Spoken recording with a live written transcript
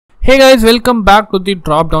Hey guys, welcome back to the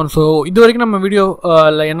drop down. So இதுவரைக்கும் நம்ம video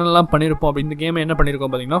என்னெல்லாம் பண்ணியிருப்போம் அப்படி இந்த கேமை என்ன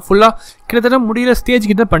பண்ணியிருக்கோம் பார்த்தீங்கன்னா ஃபுல்லாக கிட்டத்தட்ட முடிகிற ஸ்டேஜ்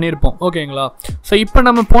கிட்ட பண்ணியிருப்போம் ஓகேங்களா. ஸோ இப்போ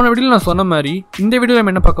நம்ம போன வீடியோவில் நான் சொன்ன மாதிரி இந்த வீடியோவில்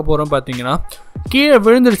நம்ம என்ன பார்க்க போகிறோம் பார்த்தீங்கன்னா கீழே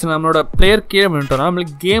விழுந்துருச்சு நம்மளோட பிளேயர் கீழே விழுந்துட்டோம்னா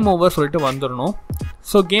நம்மளுக்கு கேம் ஓவர் சொல்லிட்டு வந்துடணும்.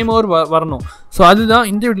 ஸோ கேம் ஓவர் வரணும். ஸோ அதுதான்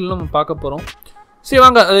இந்த வீடியோவில் நம்ம பார்க்க போகிறோம். சரி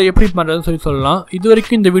வாங்க அதை எப்படி பண்ணுறதுன்னு சொல்லலாம். இது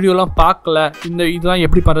வரைக்கும் இந்த வீடியோலாம் பார்க்கல, இதெல்லாம்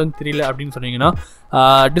எப்படி பண்ணுறதுன்னு தெரியல அப்படின்னு சொன்னீங்கன்னா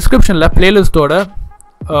டிஸ்கிரிப்ஷனில் பிளேலிஸ்ட்டோட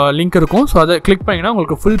லிங்க் இருக்கும். ஸோ அதை கிளிக் பண்ணிங்கன்னா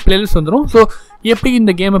உங்களுக்கு ஃபுல் பிளேலிஸ்ட் வந்துடும். ஸோ எப்படி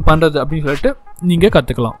இந்த கேமை பண்ணுறது அப்படின்னு சொல்லிட்டு நீங்கள்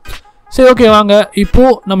கற்றுக்கலாம். சரி ஓகே வாங்க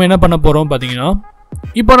இப்போது நம்ம என்ன பண்ண போகிறோம் பார்த்தீங்கன்னா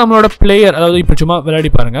இப்போ நம்மளோட பிளேயர் அதாவது இப்போ சும்மா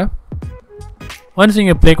விளையாடி பாருங்கள். ஒன்ஸ்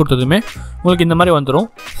நீங்கள் ப்ளே கொடுத்ததுமே உங்களுக்கு இந்த மாதிரி வந்துடும்.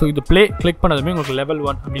 ஸோ இது ப்ளே கிளிக் பண்ணதுமே உங்களுக்கு லெவல்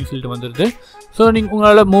 1 அப்படின்னு சொல்லிட்டு வந்துடுது. ஸோ நீங்கள்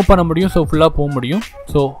உங்களால் மூவ் பண்ண முடியும். ஸோ ஃபுல்லாக போக முடியும்.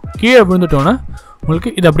 ஸோ கீழே விழுந்துட்டோன்னே உங்களுக்கு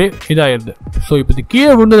இது அப்படியே இதாகிடுது. ஸோ இப்போ இது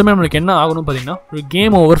கீழே விழுந்ததுமே நம்மளுக்கு என்ன ஆகணும்னு பார்த்தீங்கன்னா ஒரு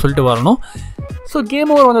கேம் ஓவர் சொல்லிட்டு வரணும். ஸோ கேம்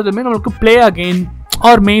ஓவர் வந்ததுமே நம்மளுக்கு ப்ளே அகெயின்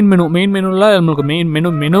ஆர் மெயின் மெனுவில் நம்மளுக்கு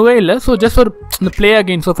மெனுவே இல்லை. ஸோ ஜஸ்ட் ஒரு இந்த ப்ளே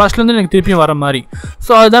அகெயின். ஸோ ஃபஸ்ட்லேருந்து எனக்கு திருப்பியும் வர மாதிரி.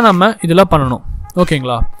 ஸோ அதுதான் நம்ம இதெல்லாம் பண்ணணும்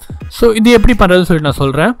ஓகேங்களா. ஸோ இது எப்படி பண்ணுறதுன்னு சொல்லிட்டு நான்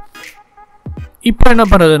சொல்கிறேன். இப்போ என்ன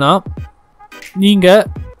பண்ணுறதுன்னா நீங்கள்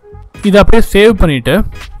இதை அப்படியே சேவ் பண்ணிவிட்டு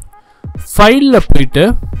ஃபைலில் போயிட்டு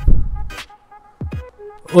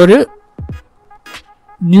ஒரு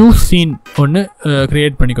நியூ சீன் ஒன்று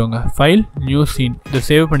க்ரியேட் பண்ணிக்கோங்க. ஃபைல் நியூ சீன் இதை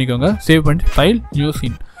சேவ் பண்ணிக்கோங்க. சேவ் பண்ணிட்டு ஃபைல் நியூ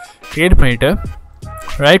சீன் க்ரியேட் பண்ணிவிட்டு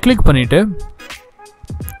ரைட் கிளிக் பண்ணிவிட்டு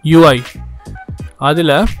UI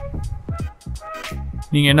அதில்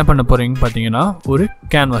நீங்கள் என்ன பண்ண போகிறீங்கன்னு பார்த்தீங்கன்னா ஒரு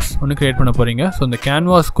கேன்வாஸ் ஒன்று க்ரியேட் பண்ண போகிறீங்க. ஸோ இந்த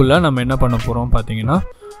கேன்வாஸ்க்குள்ளே நம்ம என்ன பண்ண போகிறோம் பார்த்தீங்கன்னா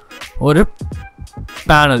ஒரு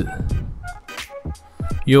பேனல்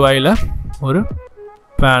UIயில் ஒரு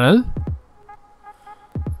பேனல்.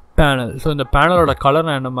 ஸோ இந்த பேனலோட கலர்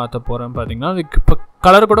நான் என்ன மாற்ற போகிறேன்னு பார்த்தீங்கன்னா அதுக்கு இப்போ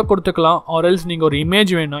கலர் கூட கொடுத்துக்கலாம். ஆர்எல்ஸ் நீங்கள் ஒரு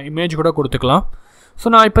இமேஜ் வேணும் இமேஜ் கூட கொடுத்துக்கலாம். ஸோ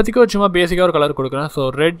நான் இப்போதைக்கு ஒரு சும்மா பேசிக்காக ஒரு கலர் கொடுக்குறேன். ஸோ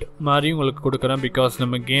ரெட் மாதிரி உங்களுக்கு கொடுக்குறேன். பிகாஸ்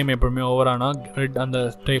நம்ம கேம் எப்பவுமே ஓவர் ஆனால் ரெட் அந்த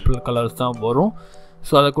டைப்பில் கலர்ஸ் தான் வரும்.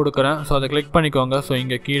 ஸோ அதை கொடுக்குறேன். ஸோ அதை கிளிக் பண்ணிக்கோங்க. ஸோ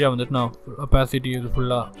இங்கே கீழே வந்துட்டு நான் ஒப்பாசிட்டி இது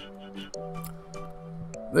ஃபுல்லாக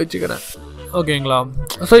வச்சுக்கிறேன் ஓகேங்களா.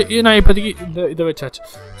 ஸோ நான் இப்போதைக்கு இதை வச்சாச்சு.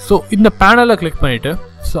 ஸோ இந்த பேனலை கிளிக் பண்ணிவிட்டு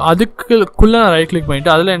ஸோ அதுக்குள்ளே நான் ரைட் கிளிக்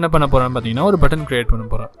பண்ணிவிட்டு அதில் என்ன பண்ண போகிறேன்னு பார்த்தீங்கன்னா ஒரு பட்டன் க்ரியேட் பண்ண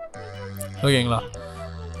போகிறேன் ஓகேங்களா.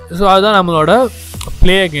 ஸோ அதுதான் நம்மளோட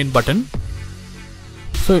ப்ளே அகெயின் பட்டன்.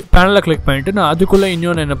 ஸோ பேனலில் கிளிக் பண்ணிவிட்டு நான் அதுக்குள்ளே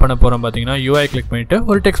இன்னொன்று என்ன பண்ண போகிறேன் பார்த்தீங்கன்னா UI கிளிக் பண்ணிவிட்டு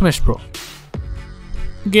ஒரு text mesh bro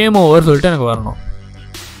game over சொல்லிட்டு எனக்கு வரணும்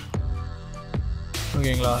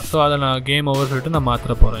ஓகேங்களா. ஸோ அதை நான் கேம் ஓவர் சொல்லிட்டு நான்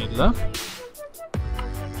மாற்ற போகிறேன். இதில்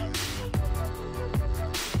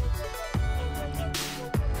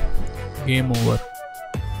game over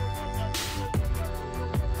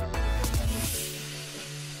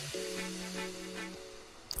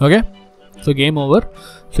okay. So game over.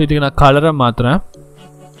 So இதுக்கு நான் கலரை மாற்றுறேன்.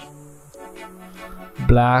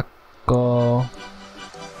 பிளாக்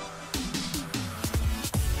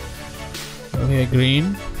ஓகே க்ரீன்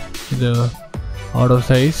இது out of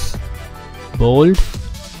size bolt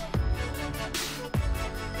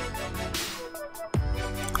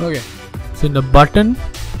okay. So இந்த பட்டன்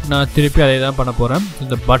நான் திருப்பி அதே தான் பண்ண போகிறேன்.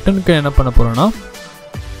 இந்த பட்டனுக்கு என்ன பண்ண போகிறேன்னா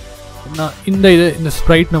நான் இந்த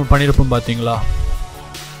ஸ்ப்ரைட் நம்ம பண்ணியிருப்போம் பார்த்தீங்களா.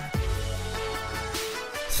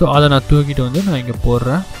 ஸோ அதை நான் தூக்கிட்டு வந்து நான் இங்கே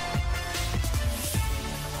போடுறேன்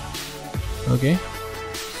ஓகே.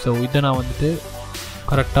 ஸோ இதை நான் வந்துட்டு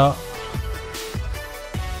கரெக்டாக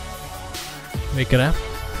வைக்கிறேன்.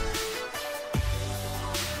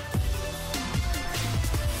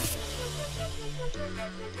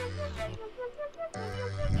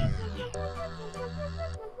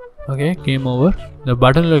 Okay game over. இந்த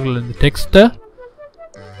பட்டனில் இருக்கிற இந்த டெக்ஸ்ட்டை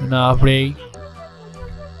நான் அப்படியே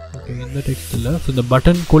ஓகே எந்த டெக்ஸ்ட் இல்லை. ஸோ இந்த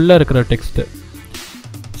பட்டனுக்குள்ளே இருக்கிற டெக்ஸ்ட்டு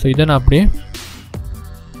ஸோ இதை நான் அப்படியே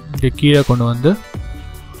இங்கே கீழே கொண்டு வந்து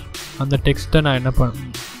அந்த டெக்ஸ்ட்டை நான் என்ன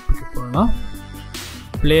பண்ணேன்னா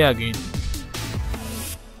ப்ளே அகெயின்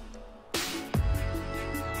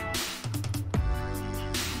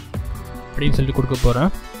அப்படின்னு சொல்லிட்டு கொடுக்க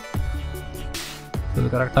போகிறேன். ஸோ இது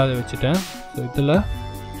கரெக்டாக அதை வச்சுட்டேன். ஸோ இதில்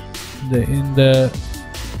இந்த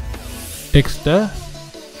டெக்ஸ்ட்டை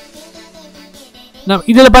நான்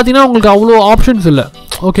இதில் பார்த்தீங்கன்னா உங்களுக்கு அவ்வளோ ஆப்ஷன்ஸ் இல்லை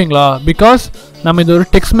ஓகேங்களா. பிகாஸ் நம்ம இது ஒரு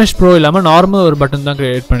டெக்ஸ்ட் மெஷ் ப்ரோ இல்லாமல் நார்மல் ஒரு பட்டன் தான்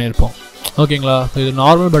க்ரியேட் பண்ணியிருப்போம் ஓகேங்களா. ஸோ இது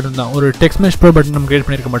நார்மல் பட்டன் தான், ஒரு டெக்ஸ்ட் மெஷ் ப்ரோ பட்டன் நம்ம க்ரியேட்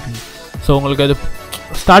பண்ணியிருக்க மாட்டோம். ஸோ உங்களுக்கு அது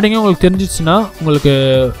ஸ்டார்டிங்கே உங்களுக்கு தெரிஞ்சிச்சுன்னா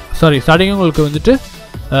ஸ்டார்டிங்கே உங்களுக்கு வந்துட்டு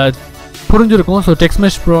புரிஞ்சிருக்கும். ஸோ டெக்ஸ்ட்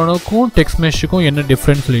மெஷ் ப்ரோனுக்கும் டெக்ஸ்ட் மெஷ்ஷுக்கும் என்ன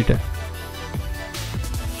டிஃப்ரென்ஸ் சொல்லிட்டு.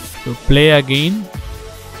 So play again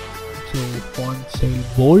so font style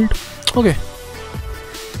bolt okay.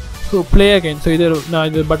 So play again. So இது நான்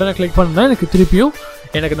இது பட்டனை கிளிக் பண்ணால் எனக்கு திருப்பியும்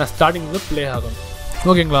எனக்கு நான் ஸ்டார்டிங்கில் ப்ளே ஆகணும்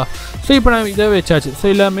ஓகேங்களா. ஸோ இப்போ நான் இதை வச்சாச்சு. ஸோ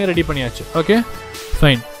எல்லாமே ரெடி பண்ணியாச்சு. Okay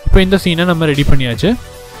fine. இப்போ இந்த சீனை நம்ம ரெடி பண்ணியாச்சு.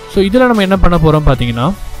 ஸோ இதில் நம்ம என்ன பண்ண போகிறோம் பார்த்தீங்கன்னா,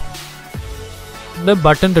 இந்த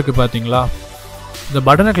பட்டன் இருக்குது பார்த்தீங்களா, இந்த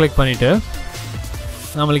பட்டனை கிளிக் பண்ணிவிட்டு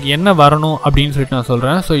நம்மளுக்கு என்ன வரணும் அப்படின்னு சொல்லிட்டு நான்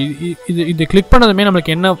சொல்கிறேன். ஸோ இது கிளிக் பண்ணதுமே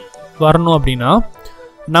நம்மளுக்கு என்ன வரணும் அப்படின்னா,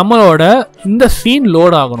 நம்மளோட இந்த சீன்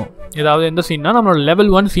லோட் ஆகணும். ஏதாவது எந்த சீன்னா நம்மளோட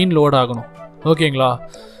லெவல் 1 சீன் லோட் ஆகணும். ஓகேங்களா.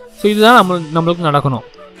 ஸோ இதுதான் நம்மளுக்கு நடக்கணும்.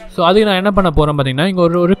 ஸோ அதுக்கு நான் என்ன பண்ண போகிறேன் பார்த்தீங்கன்னா, இங்கே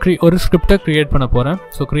ஒரு ஸ்கிரிப்டை க்ரியேட் பண்ண போகிறேன்.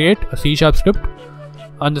 So create C# script.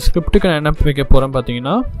 அந்த ஸ்கிரிப்டுக்கு நான் என்ன வைக்க போகிறேன்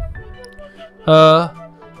பார்த்தீங்கன்னா,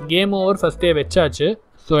 கேம் ஓவர் ஃபஸ்ட்டே வச்சாச்சு.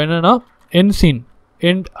 ஸோ என்னென்னா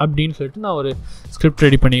எண்ட் அப்படின்னு சொல்லிட்டு நான் ஒரு ஸ்கிரிப்ட்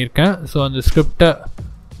ரெடி பண்ணியிருக்கேன். ஸோ அந்த ஸ்கிரிப்டை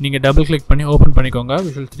நீங்கள் டபுள் கிளிக் பண்ணி ஓப்பன் பண்ணிக்கோங்க.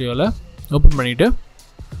 விஷுவல் ஸ்டுடியோவில் ஓப்பன் பண்ணிவிட்டு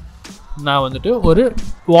நான் வந்துட்டு ஒரு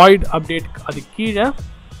வாய்ட் அப்டேட் அது கீழே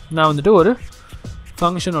நான் வந்துட்டு ஒரு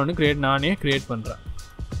ஃபங்க்ஷன் ஒன்று நானே க்ரியேட் பண்ணுறேன்.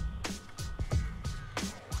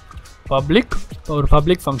 ஒரு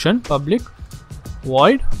public function public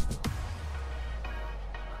void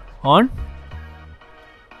on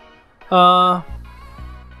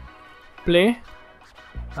play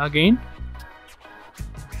again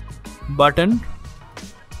button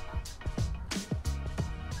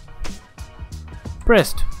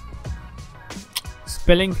pressed.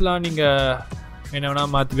 ஸ்பெல்லிங்ஸ்லாம் நீங்கள் என்ன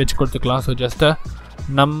வேணால் மாற்றி வச்சு கொடுத்துக்கலாம். ஸோ ஜஸ்ட்டு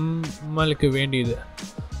நம்மளுக்கு வேண்டியது.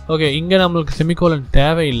 ஓகே, இங்கே நம்மளுக்கு செமிகோலன்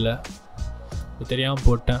தேவையில்லை, தெரியாமல்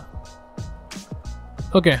போட்டேன்.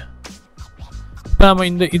 ஓகே, இப்போ நம்ம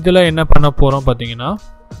இதில் என்ன பண்ண போகிறோம் பார்த்தீங்கன்னா,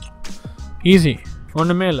 ஈஸி,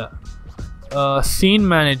 ஒன்றுமே இல்லை. சீன்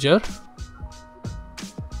மேனேஜர்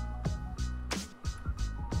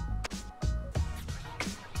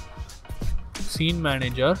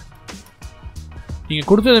நீங்கள்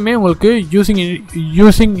கொடுத்ததுமே உங்களுக்கு யூஸிங்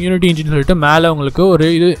யூனிட்டி இன்ஜின் சொல்லிட்டு மேலே உங்களுக்கு ஒரு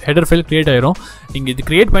ஹெடர் ஃபைல் க்ரியேட் ஆயிரும். நீங்கள் இது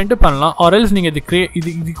க்ரியேட் பண்ணிட்டு பண்ணலாம். ஆர்எல்ஸ் நீங்கள்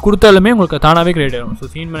இது கொடுத்தாலுமே உங்களுக்கு தானாகவே க்ரியேட் ஆயிரும். So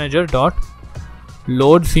scene manager dot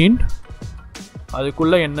load scene,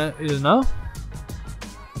 அதுக்குள்ளே என்ன இதுனா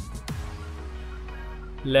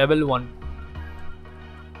லெவல் 1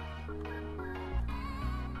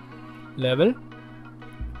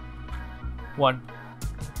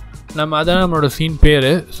 நம்ம அதான் நம்மளோட சீன் பேர்.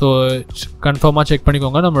 ஸோ கன்ஃபார்மாக செக்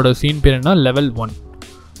பண்ணிக்கோங்க, நம்மளோட சீன் பேர் என்ன லெவல் 1.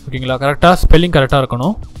 ஓகேங்களா, கரெக்டாக ஸ்பெல்லிங் கரெக்டாக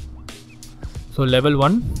இருக்கணும். ஸோ லெவல்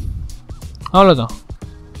 1 அவ்வளோதான்.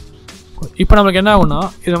 இப்போ நம்மளுக்கு என்ன ஆகும்னா,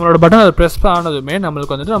 இது நம்மளோட பட்டன் அதை ப்ரெஸ் ஆனதுமே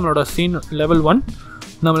நம்மளுக்கு வந்துட்டு நம்மளோட சீன் லெவல் 1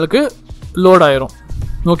 நம்மளுக்கு லோட் ஆயிரும்.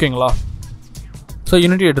 ஓகேங்களா. ஸோ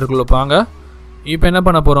யூனிட்டி எடிட்டருக்குள்ளே பாங்க. இப்போ என்ன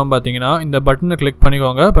பண்ண போகிறோம் பார்த்தீங்கன்னா, இந்த பட்டனை கிளிக்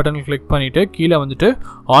பண்ணிக்கோங்க. பட்டனை கிளிக் பண்ணிவிட்டு கீழே வந்துட்டு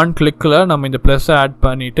ஆன் கிளிக்கில் நம்ம இந்த ப்ளஸ்ஸை ஆட்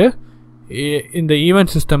பண்ணிவிட்டு இந்த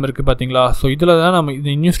ஈவெண்ட் சிஸ்டம் இருக்குது பார்த்தீங்களா. ஸோ இதில் தான் நம்ம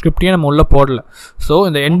இந்த நியூ ஸ்கிரிப்டையே நம்ம உள்ளே போடலை. ஸோ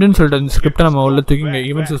இந்த எண்டுன்னு சொல்லிட்டு இந்த ஸ்கிரிப்டை நம்ம உள்ள தூக்கி இங்கே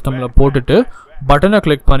ஈவெண்ட் சிஸ்டமில் போட்டுட்டு பட்டனை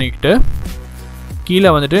கிளிக் பண்ணிக்கிட்டு கீழே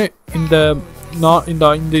வந்துட்டு இந்த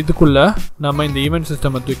இதுக்குள்ளே நம்ம இந்த ஈவெண்ட்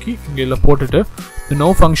சிஸ்டமை தூக்கி இங்கே இதில் போட்டுட்டு இந்த நோ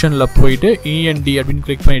ஃபங்க்ஷனில் போயிட்டு END அப்படின்னு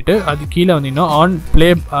கிளிக் பண்ணிவிட்டு அது கீழே வந்தீங்கன்னா on play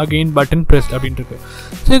again button press அப்படின்ட்டு இருக்குது.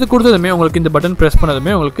 ஸோ இது கொடுத்ததுமே உங்களுக்கு இந்த பட்டன் ப்ரெஸ்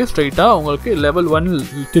பண்ணதுமே உங்களுக்கு ஸ்ட்ரைட்டாக உங்களுக்கு லெவல் 1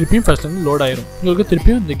 திருப்பியும் ஃபர்ஸ்ட்லேருந்து லோட் ஆயிரும். உங்களுக்கு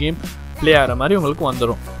திருப்பியும் இந்த கேம் ப்ளே ஆகிற மாதிரி உங்களுக்கு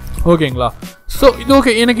வந்துடும். ஓகேங்களா. ஸோ இது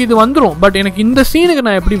ஓகே, எனக்கு இது வந்துடும். பட் எனக்கு இந்த சீனுக்கு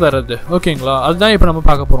நான் எப்படி வர்றது? ஓகேங்களா, அதுதான் இப்போ நம்ம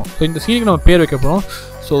பார்க்க போகிறோம். ஸோ இந்த சீனுக்கு நம்ம பேர் வைக்க போகிறோம்.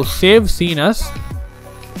 So save scene as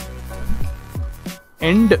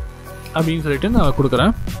end அப்படின்னு சொல்லிட்டு நான்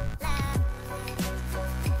கொடுக்குறேன்.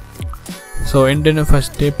 ஸோ எண்டுன்னு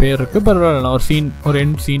ஃபஸ்ட்டே பேர் இருக்குது, பரவாயில்ல, நான் ஒரு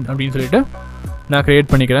எண்ட் சீன் அப்படின்னு சொல்லிட்டு நான் க்ரியேட்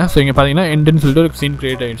பண்ணிக்கிறேன். ஸோ இங்கே பார்த்தீங்கன்னா எண்டுன்னு சொல்லிட்டு ஒரு சீன்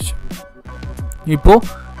க்ரியேட் ஆகிடுச்சு. இப்போது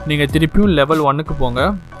நீங்கள் திருப்பியும் லெவல் 1க்கு போங்க.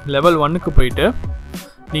 லெவல் 1க்கு போயிட்டு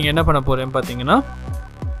நீங்கள் என்ன பண்ண போகிறேன்னு பார்த்தீங்கன்னா,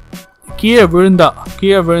 கீழே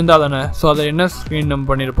விழுந்தா தானே. ஸோ அதை என்ன ஸ்க்ரீன் நம்ம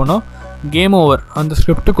பண்ணியிருப்போம்னா, கேம் ஓவர் அந்த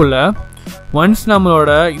ஸ்கிரிப்டுக்குள்ளே ஒன்ஸ்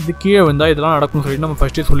நம்மளோட இது கீழே விழுந்தால் இதெல்லாம் நடக்கும்னு சொல்லிட்டு நம்ம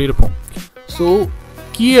ஃபஸ்ட்டே சொல்லியிருப்போம். ஸோ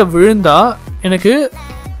கீழே விழுந்தால் எனக்கு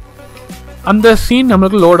அந்த சீன்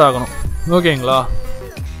நம்மளுக்கு லோட் ஆகணும். ஓகேங்களா.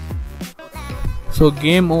 So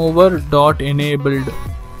game over dot enabled.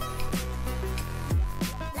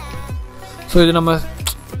 So இது நம்ம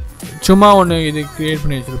சும்மா ஒன்று இது க்ரியேட்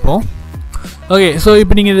பண்ணி வச்சுருப்போம். ஓகே, ஸோ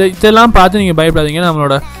இப்போ நீங்கள் இதெல்லாம் பார்த்து நீங்கள் பயப்படாதீங்க.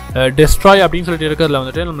 நம்மளோட டெஸ்ட்ராய் அப்படின்னு சொல்லிட்டு இருக்கிறதுல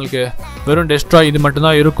வந்துட்டு நம்மளுக்கு வெறும் டெஸ்ட்ராய் இது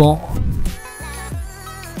மட்டும்தான் இருக்கும்.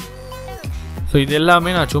 ஸோ இது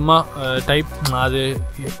எல்லாமே நான் சும்மா டைப் அது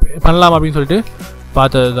பண்ணலாம் அப்படின்னு சொல்லிட்டு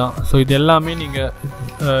பார்த்தது தான். ஸோ இது எல்லாமே நீங்கள்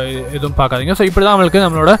எதுவும் பார்க்காதீங்க. ஸோ இப்படி தான் நம்மளுக்கு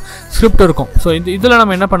நம்மளோட ஸ்கிரிப்ட் இருக்கும். ஸோ இதில்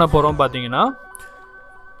நம்ம என்ன பண்ண போகிறோம் பார்த்தீங்கன்னா,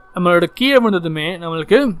 நம்மளோட கீழே விழுந்ததுமே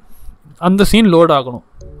நம்மளுக்கு அந்த சீன் லோட் ஆகணும்.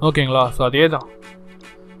 ஓகேங்களா. ஸோ அதே தான்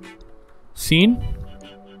scene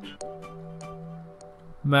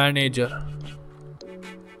manager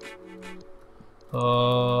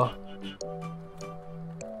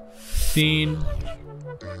scene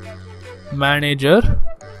manager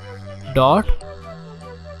dot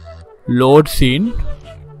load scene.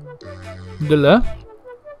 இதில்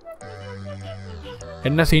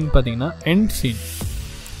என்ன சீன் பார்த்தீங்கன்னா end scene.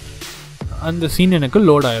 அந்த சீன் எனக்கு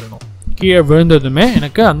லோட் ஆயிடணும். கீழே விழுந்ததுமே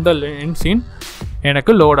எனக்கு அந்த end scene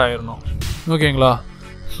எனக்கு லோட் ஆயிடணும். ஓகேங்களா?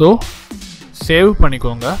 ஸோ சேவ்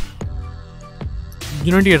பண்ணிக்கோங்க.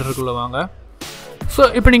 யூனிட்டி எடிட்டருக்குள்ளே வாங்க. ஸோ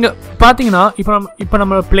இப்போ நீங்கள் பார்த்தீங்கன்னா இப்போ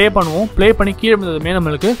நம்ம ப்ளே பண்ணுவோம். ப்ளே பண்ணி கீழே விழுந்ததுமே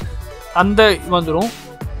நம்மளுக்கு அந்த வந்துடும்.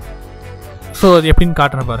 ஸோ அது எப்படின்னு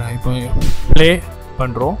காட்டுறேன் பாருங்கள். இப்போ ப்ளே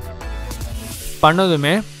பண்ணுறோம்.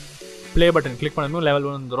 பண்ணதுமே ப்ளே பட்டன் கிளிக் பண்ணதுமே லெவல்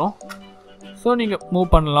 1 வந்துடும். ஸோ நீங்கள்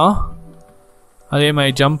மூவ் பண்ணலாம். அதே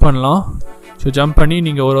மாதிரி ஜம்ப் பண்ணலாம். ஸோ ஜம்ப் பண்ணி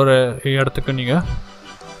நீங்கள் ஒரு இடத்துக்கு நீங்கள்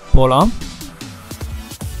போகலாம்.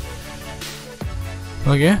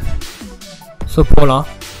 ஓகே, ஸோ போகலாம்.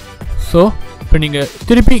 ஸோ இப்போ நீங்கள்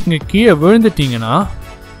திருப்பி இங்கே கீழே விழுந்துட்டீங்கன்னா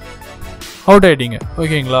அவுட் ஆகிட்டீங்க.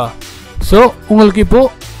 ஓகேங்களா? ஸோ உங்களுக்கு இப்போ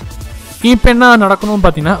என்ன நடக்கணும்னு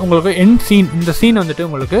பார்த்தீங்கன்னா உங்களுக்கு எண்ட் சீன், இந்த சீன் வந்துட்டு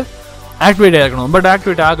உங்களுக்கு ஆக்டிவேட் ஆகிருக்கணும். பட்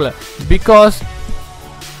ஆக்டிவேட் ஆகலை. பிகாஸ்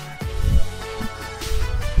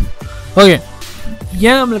ஓகே,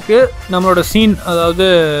 ஏன் நம்மளுக்கு நம்மளோட சீன், அதாவது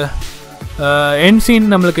எண்ட் சீன்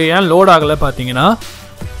நம்மளுக்கு ஏன் லோட் ஆகலை பார்த்தீங்கன்னா,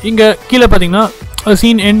 இங்கே கீழே பார்த்தீங்கன்னா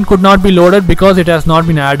scene end could not be loaded because it has not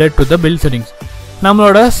been added to the build settings.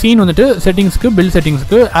 நம்மளோட சீன் வந்துட்டு செட்டிங்ஸ்க்கு பில்ட்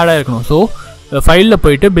செட்டிங்ஸ்க்கு ஆட் ஆகிருக்கணும். ஸோ ஃபைலில்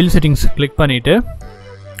போயிட்டு பில்ட் செட்டிங்ஸ் கிளிக் பண்ணிவிட்டு,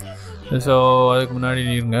 ஸோ அதுக்கு முன்னாடி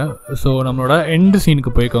இருங்க. ஸோ நம்மளோட எண்ட்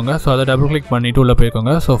சீனுக்கு போய்க்கோங்க. ஸோ அதை டபுள் கிளிக் பண்ணிவிட்டு உள்ளே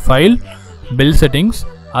போய்க்கோங்க. ஸோ ஃபைல் பில்ட் செட்டிங்ஸ்,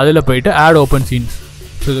 அதில் போயிட்டு ஆட் ஓப்பன் சீன்ஸ்,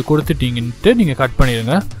 ஸோ இது கொடுத்துட்டிங்கன்ட்டு நீங்கள் கட்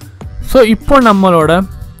பண்ணிடுங்க. ஸோ இப்போ நம்மளோட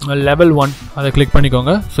லெவல் 1 அதை கிளிக்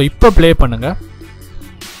பண்ணிக்கோங்க. ஸோ இப்போ ப்ளே பண்ணுங்கள்.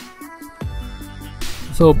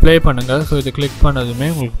 ஸோ ப்ளே பண்ணுங்கள். ஸோ இது கிளிக் பண்ணதுமே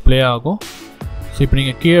உங்களுக்கு ப்ளே ஆகும். ஸோ இப்போ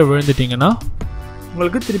நீங்கள் கீழே விழுந்துட்டிங்கன்னா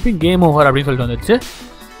உங்களுக்கு திருப்பி கேம் ஓவர் அப்படின்னு சொல்லிட்டு வந்துடுச்சு.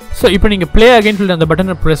 ஸோ இப்போ நீங்கள் ப்ளே அகைன் சொல்லிட்டு அந்த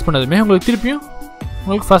பட்டனை ப்ரெஸ் பண்ணதுமே உங்களுக்கு திருப்பியும்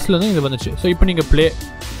உங்களுக்கு ஃபஸ்ட்லேருந்து இது வந்துச்சு. ஸோ இப்போ நீங்கள் ப்ளே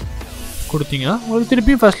கொடுத்தீங்கன்னா உங்களுக்கு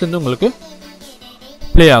திருப்பியும் ஃபஸ்ட்லேருந்து உங்களுக்கு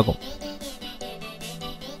ப்ளே ஆகும்.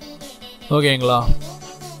 ஓகேங்களா?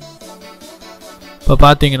 இப்போ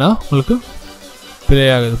பார்த்தீங்கன்னா உங்களுக்கு ப்ளே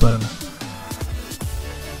ஆகுது பாருங்கள்.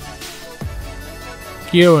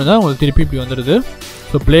 கீழே விழுந்தால் உங்களுக்கு திருப்பி இப்படி வந்துடுது.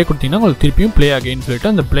 ஸோ ப்ளே கொடுத்தீங்கன்னா உங்களுக்கு திருப்பியும் ப்ளே அகைன்னு சொல்லிட்டு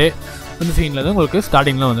அந்த ப்ளே அந்த சீனில் தான் உங்களுக்கு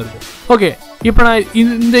ஸ்டார்டிங்கில் வந்துடுது. ஓகே, இப்போ நான்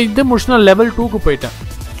இதை முடிச்சு நான் லெவல் 2க்கு போயிட்டேன்.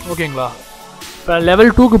 ஓகேங்களா? இப்போ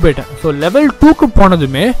லெவல் 2க்கு போயிட்டேன். ஸோ லெவல் 2க்கு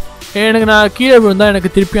போனதுமே எனக்கு நான் கீழே விழுந்தால்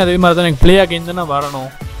எனக்கு திருப்பி அதே மாதிரி தான் எனக்கு ப்ளே அகைன் தான் நான்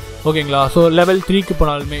வரணும். ஓகேங்களா? ஸோ லெவல் 3க்கு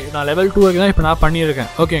போனாலுமே நான் லெவல் 2 வரைக்கும் தான் இப்போ நான்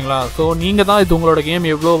பண்ணியிருக்கேன். ஓகேங்களா? ஸோ நீங்கள் தான் இது உங்களோட கேம்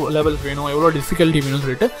எவ்வளோ லெவல்ஸ் வேணும், எவ்வளோ டிஃபிகல்ட்டி வேணும்னு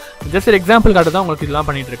சொல்லிட்டு ஜஸ்ட் ஒரு எக்ஸாம்பிள் காட்ட தான் உங்களுக்கு இதெல்லாம்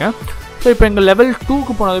பண்ணிகிட்ருக்கேன். ஸோ இப்போ எங்கள் லெவல்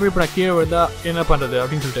 2க்கு போனதுமே இப்போ நான் கீழே விழுந்தால் என்ன பண்ணுறது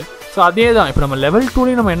அப்படின்னு சொல்லிட்டு, ஸோ அதே தான் இப்போ நம்ம லெவல்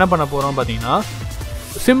 2லேயும் நம்ம என்ன பண்ண போகிறோம் பார்த்தீங்கன்னா,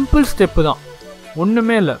 சிம்பிள் ஸ்டெப்பு தான்,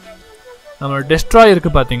 ஒன்றுமே இல்லை. நம்மளோட டெஸ்ட்ராய்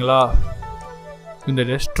இருக்குது பார்த்தீங்களா, இந்த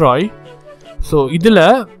டெஸ்ட்ராய். ஸோ இதில்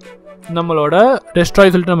நம்மளோட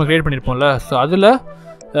டெஸ்ட்ராய் சொல்லிட்டு நம்ம க்ரியேட் பண்ணியிருப்போம்ல, ஸோ அதில்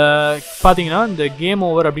பார்த்தீங்கன்னா இந்த கேம்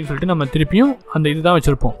ஓவர் அப்படின்னு சொல்லிட்டு நம்ம திருப்பியும் அந்த இது தான்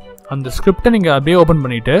வச்சுருப்போம். அந்த ஸ்கிரிப்டை நீங்கள் அப்படியே ஓப்பன்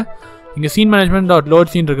பண்ணிவிட்டு இங்கே scene management dot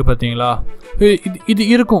load scene இருக்குது பார்த்தீங்களா, இது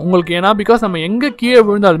இருக்கும் உங்களுக்கு. ஏன்னா பிகாஸ் நம்ம எங்கே கீழே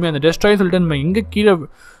விழுந்தாலுமே அந்த டெஸ்ட்ராய் சொல்லிட்டு நம்ம எங்கே கீழே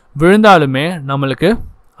விழுந்தாலுமே நம்மளுக்கு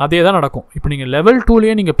அதே தான் நடக்கும். இப்போ நீங்கள் லெவல்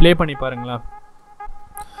 2லேயே நீங்கள் ப்ளே பண்ணி பாருங்களேன்.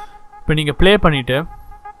 இப்போ நீங்கள் ப்ளே பண்ணிவிட்டு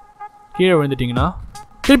கீழே விழுந்துட்டிங்கன்னா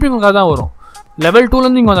திருப்பி உங்களுக்கு அதான் வரும். லெவல்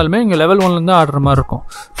 2லேருந்து நீங்கள் வந்தாலுமே இங்கே லெவல் 1லேருந்து ஆடுற மாதிரி இருக்கும்.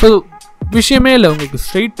 ஸோ விஷயமே இல்லை, உங்களுக்கு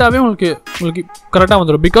ஸ்ட்ரைட்டாகவே உங்களுக்கு கரெக்டாக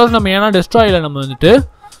வந்துடும். பிகாஸ் நம்ம ஏன்னா டெஸ்ட்ராயில் நம்ம வந்துட்டு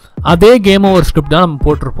அதே கேம் ஓவர் ஸ்கிரிப்ட் தான் நம்ம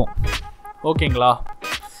போட்டிருப்போம். ஓகேங்களா?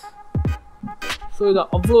 ஸோ இது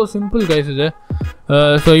அவ்வளோ சிம்பிள் கைஸ் இது.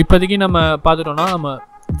 ஸோ இப்போதைக்கு நம்ம பார்த்துட்டோன்னா நம்ம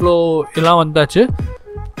இவ்வளோ எல்லாம் வந்தாச்சு.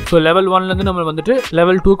 ஸோ லெவல் 1லேருந்து நம்ம வந்துட்டு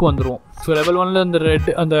லெவல் 2க்கு வந்துடுவோம். ஸோ லெவல் 1ல் இந்த ரெட்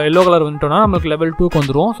அந்த எல்லோ கலர் வந்துட்டோன்னா நம்மளுக்கு லெவல் 2க்கு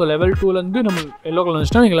வந்துடுவோம். ஸோ லெவல் 2லேருந்து நம்ம எல்லோ கலர்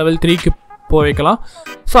வந்துச்சுன்னா நீங்கள் லெவல் 3க்கு போய் வைக்கலாம்.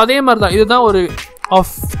 ஸோ அதே மாதிரி தான் இதுதான் ஒரு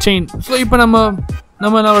ஆஃப் செயின். ஸோ இப்போ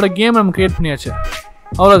நம்மளோட கேம் நம்ம க்ரியேட் பண்ணியாச்சு,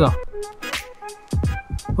 அவ்வளோதான்.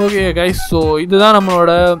 ஓகே கைஸ், ஸோ இதுதான்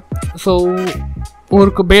நம்மளோட ஸோ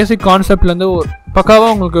ஒரு பேசிக் கான்செப்ட்லேருந்து ஒரு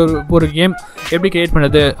பக்காவாக உங்களுக்கு ஒரு கேம் எப்படி க்ரியேட்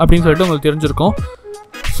பண்ணுறது அப்படின்னு சொல்லிட்டு உங்களுக்கு தெரிஞ்சிருக்கும்.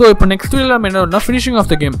 ஸோ இப்போ நெக்ஸ்ட் வீடியோவில் நம்ம என்ன finishing of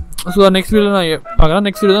the game. So next வீடியோவில் நான் பார்க்குறேன்.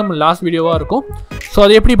 நெக்ஸ்ட் வீடியோ தான் நம்ம லாஸ்ட் வீடியோவாக இருக்கும். ஸோ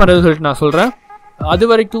அது எப்படி பண்ணுறது சொல்லிட்டு நான் சொல்கிறேன். அது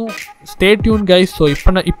வரைக்கும் ஸ்டே டியூன் கைஸ். ஸோ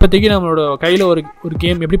இப்போதைக்கு நம்மளோட கையில் ஒரு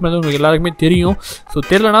கேம் எப்படி பண்ணுறது உங்களுக்கு எல்லாருக்குமே தெரியும். ஸோ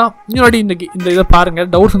தெரியலனா இன்னொரு இந்த இதை பாருங்கள்,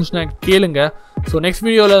 டவுட்ஸ் இருந்துச்சுன்னா கேளுங்க. ஸோ நெக்ஸ்ட்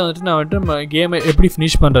வீடியோவில் வந்துட்டு நான் வந்துட்டு நம்ம கேமை எப்படி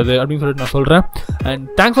ஃபினிஷ் பண்ணுறது அப்படின்னு சொல்லிட்டு நான் சொல்கிறேன். அண்ட்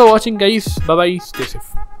தேங்க்ஸ் ஃபார் வாட்சிங் கைஸ். By, stay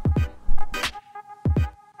safe.